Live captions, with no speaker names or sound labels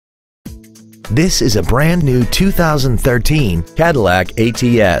This is a brand new 2013 Cadillac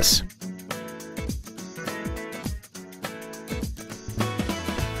ATS.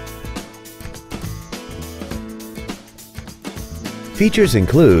 Features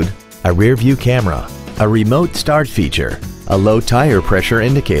include a rear-view camera, a remote start feature, a low tire pressure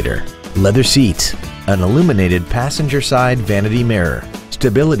indicator, leather seats, an illuminated passenger side vanity mirror,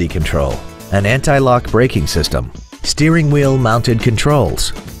 stability control, an anti-lock braking system, steering wheel mounted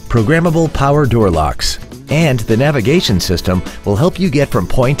controls, programmable power door locks, and the navigation system will help you get from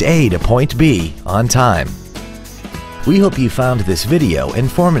point A to point B on time. We hope you found this video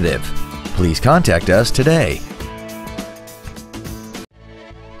informative. Please contact us today.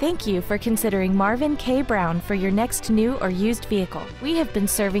 Thank you for considering Marvin K. Brown for your next new or used vehicle. We have been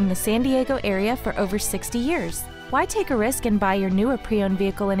serving the San Diego area for over 60 years. Why take a risk and buy your new or pre-owned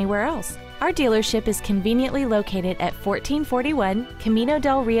vehicle anywhere else? Our dealership is conveniently located at 1441 Camino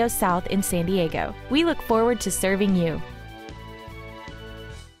Del Rio South in San Diego. We look forward to serving you.